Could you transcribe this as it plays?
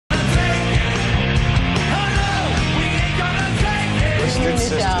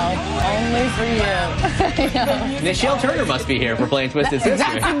for you. Nichelle Turner must be here for playing Twisted Sister.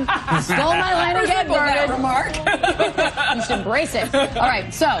 Stole my line again, Bernard. Remark. You should embrace it. All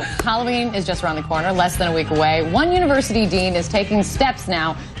right, so Halloween is just around the corner, less than a week away. One university dean is taking steps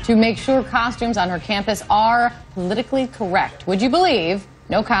now to make sure costumes on her campus are politically correct. Would you believe?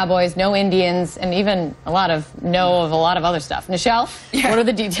 No cowboys, no Indians, and even a lot of other stuff. Nichelle, what are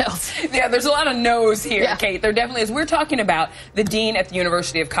the details? Yeah, there's a lot of no's here, Yeah. Kate. There definitely is. We're talking about the dean at the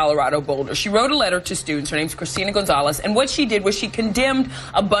University of Colorado Boulder. She wrote a letter to students. Her name's Christina Gonzales, and what she did was she condemned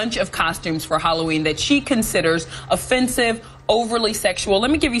a bunch of costumes for Halloween that she considers offensive, overly sexual.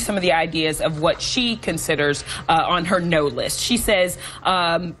 Let me give you some of the ideas of what she considers on her no list. She says,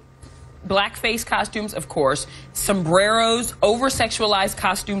 blackface costumes, of course, sombreros, over-sexualized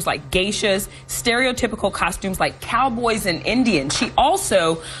costumes like geishas, stereotypical costumes like cowboys and Indians. She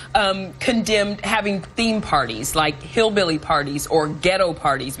also condemned having theme parties like hillbilly parties or ghetto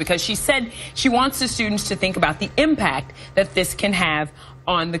parties because she said she wants the students to think about the impact that this can have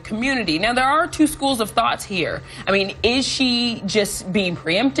on the community. Now, there are two schools of thoughts here. I mean, is she just being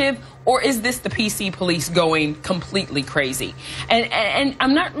preemptive, or is this the PC police going completely crazy? And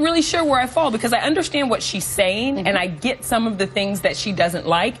I'm not really sure where I fall, because I understand what she's saying, and I get some of the things that she doesn't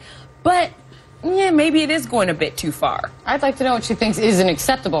like, but yeah, maybe it is going a bit too far. I'd like to know what she thinks is an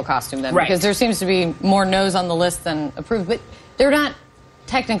acceptable costume then, Right. because there seems to be more no's on the list than approved, but they're not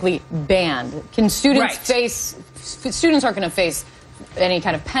technically banned. Can students students aren't going to face any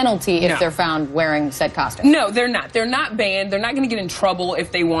kind of penalty if they're found wearing said costume? No, they're not. They're not banned. They're not going to get in trouble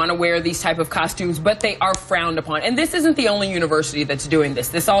if they want to wear these type of costumes, but they are frowned upon. And this isn't the only university that's doing this.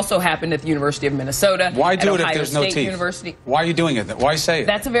 This also happened at the University of Minnesota. Why do it Ohio if there's no State teeth? University. Why are you doing it? Why say it?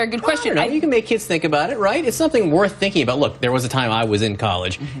 That's a very good question. You can make kids think about it, right? It's something worth thinking about. Look, there was a time I was in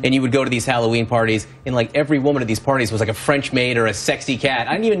college, and you would go to these Halloween parties, and like every woman at these parties was like a French maid or a sexy cat.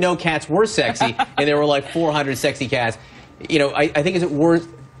 I didn't even know cats were sexy, and there were like 400 sexy cats. You know, I think it's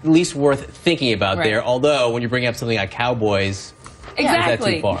at least worth thinking about there, although when you bring up something like cowboys, exactly. is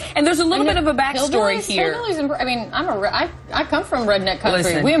that too far? And there's a little bit of a backstory here. I mean, I come from redneck country.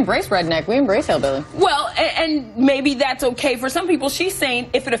 Listen. We embrace redneck. We embrace hillbilly. Well, and maybe that's okay for some people. She's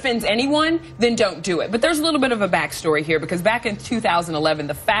saying if it offends anyone, then don't do it. But there's a little bit of a backstory here, because back in 2011,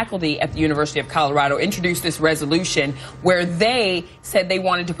 the faculty at the University of Colorado introduced this resolution where they said they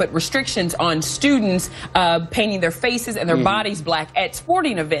wanted to put restrictions on students painting their faces and their bodies black at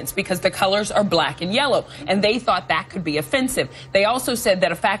sporting events because the colors are black and yellow. And they thought that could be offensive. They also said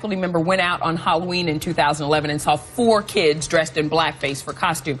that a faculty member went out on Halloween in 2011 and saw 4 kids dressed in blackface for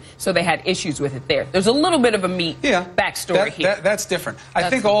costume, so they had issues with it there. There's a little bit of a backstory here. That's different. I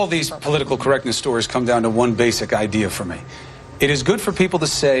think all these political correctness stories come down to one basic idea for me. It is good for people to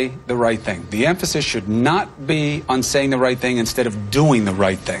say the right thing. The emphasis should not be on saying the right thing instead of doing the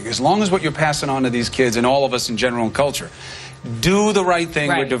right thing. As long as what you're passing on to these kids and all of us in general in culture, do the right thing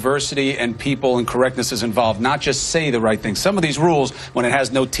where diversity and people and correctness is involved, not just say the right thing. Some of these rules, when it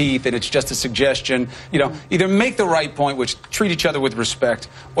has no teeth and it's just a suggestion, you know, either make the right point, which treat each other with respect,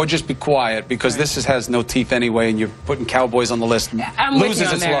 or just be quiet, because this has no teeth anyway, and you're putting cowboys on the list. I'm with you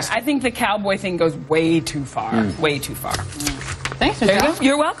on there. I think the cowboy thing goes way too far. Way too far. Thanks, Michelle.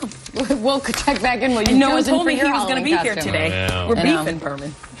 You're welcome. We'll check back in when you no one chosen told me for your he was going to be Halloween here costume. today. We're beefing,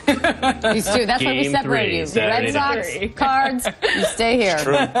 Berman. These two. That's why we separated you. Red Sox, Cards, you stay here.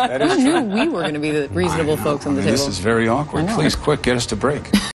 True. That is Who true. knew we were going to be the reasonable folks on the table? This is very awkward. Please, quick, get us to break.